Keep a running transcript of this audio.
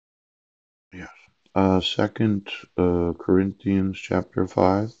Yes. Second Corinthians chapter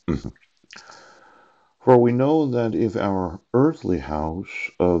 5. For we know that if our earthly house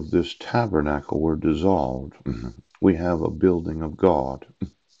of this tabernacle were dissolved, we have a building of God,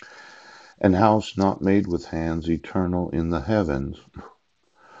 an house not made with hands, eternal in the heavens.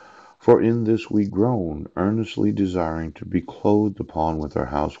 For in this we groan, earnestly desiring to be clothed upon with our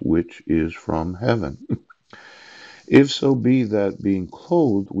house which is from heaven. If so be that being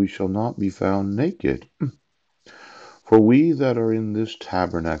clothed we shall not be found naked. For we that are in this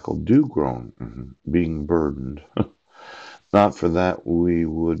tabernacle do groan, being burdened, not for that we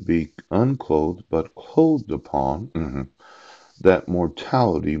would be unclothed, but clothed upon, that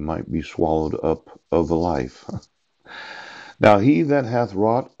mortality might be swallowed up of life. Now he that hath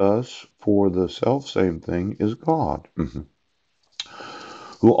wrought us for the selfsame thing is God,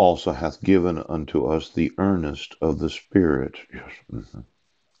 who also hath given unto us the earnest of the Spirit. Yes.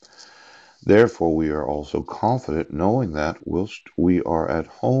 Therefore we are also confident, knowing that whilst we are at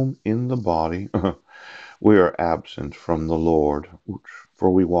home in the body, we are absent from the Lord, for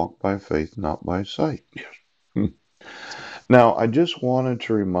we walk by faith, not by sight. Yes. Now, I just wanted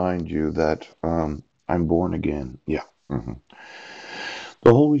to remind you that I'm born again. Yeah.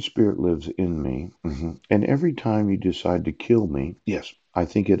 The Holy Spirit lives in me. And every time you decide to kill me, yes, I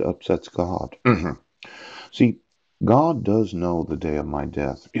think it upsets God. See, God does know the day of my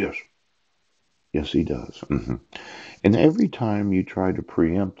death. Yes. Yes, He does. And every time you try to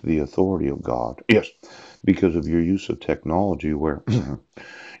preempt the authority of God, yes, because of your use of technology where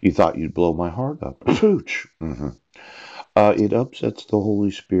you thought you'd blow my heart up, pooch. It upsets the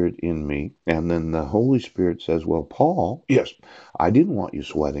Holy Spirit in me. And then the Holy Spirit says, well, Paul, yes, I didn't want you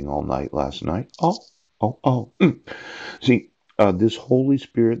sweating all night last night. Oh, oh, oh. See, this Holy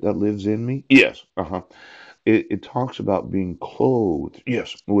Spirit that lives in me, yes, it talks about being clothed,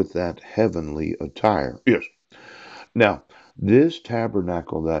 yes, with that heavenly attire. Yes. Now, this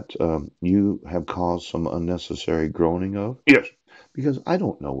tabernacle that you have caused some unnecessary groaning of, yes, because I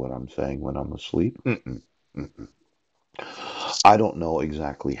don't know what I'm saying when I'm asleep. Mm-mm. I don't know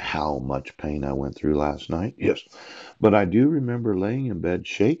exactly how much pain I went through last night. Yes. But I do remember laying in bed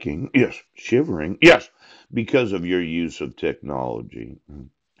shaking. Yes. Shivering. Yes. Because of your use of technology.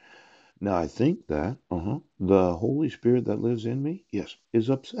 Now I think that the Holy Spirit that lives in me, yes, is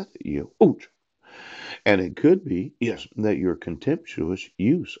upset at you. Ouch. And it could be, yes, that your contemptuous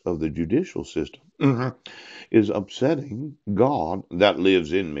use of the judicial system is upsetting God that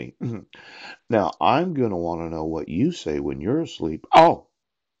lives in me. Now, I'm going to want to know what you say when you're asleep. Oh,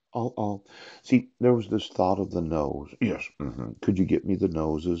 oh, oh. See, there was this thought of the nose. Yes. Could you get me the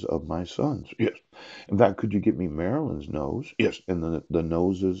noses of my sons? Yes. In fact, could you get me Marilyn's nose? Yes. And the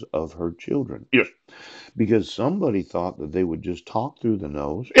noses of her children? Yes. Because somebody thought that they would just talk through the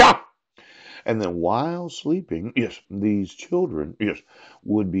nose. Yeah. And then while sleeping, yes, these children, yes,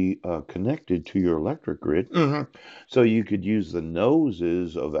 would be connected to your electric grid. So you could use the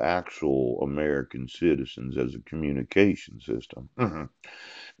noses of actual American citizens as a communication system.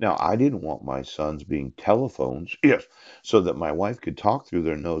 Now, I didn't want my sons being telephones, yes, so that my wife could talk through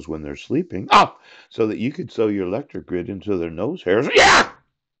their nose when they're sleeping. Ah, so that you could sew your electric grid into their nose hairs. Yeah!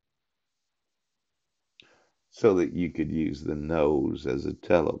 So that you could use the nose as a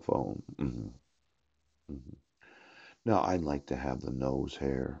telephone. Mhm. Now, I'd like to have the nose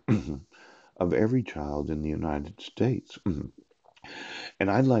hair of every child in the United States.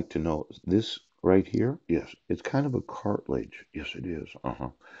 And I'd like to know this right here. Yes, it's kind of a cartilage. Yes, it is.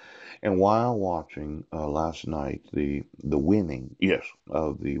 And while watching last night the winning, yes,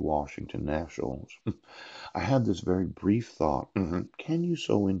 of the Washington Nationals, I had this very brief thought. Can you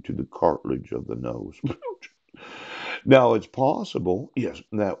sew into the cartilage of the nose? Now, it's possible, yes,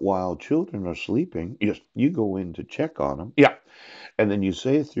 that while children are sleeping, yes, you go in to check on them. Yeah. And then you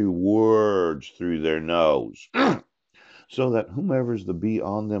say through words through their nose. So that whomever's the bee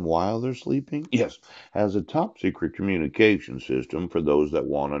on them while they're sleeping, yes, has a top secret communication system for those that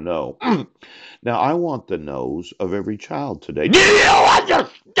want to know. Now, I want the nose of every child today. Do you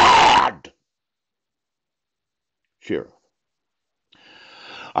understand? Sheriff,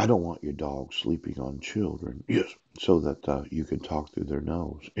 I don't want your dog sleeping on children. Yes. So that you can talk through their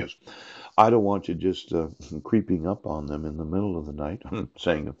nose. Yes. I don't want you just creeping up on them in the middle of the night,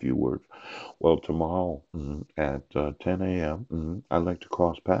 saying a few words. Well, tomorrow at 10 a.m., I'd like to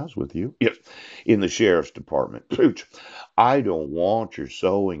cross paths with you. Yes, in the sheriff's department. Pooch, I don't want your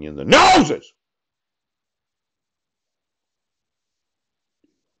sewing in the noses.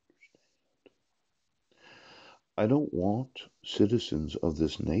 I don't want citizens of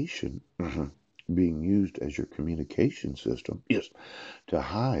this nation being used as your communication system, yes, to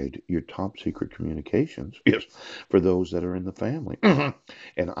hide your top secret communications, yes, for those that are in the family.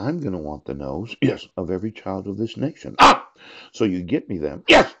 And I'm going to want the nose, yes, of every child of this nation. So you get me them,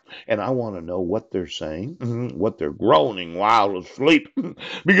 yes, and I want to know what they're saying, what they're groaning while asleep,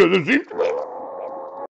 because it seems to me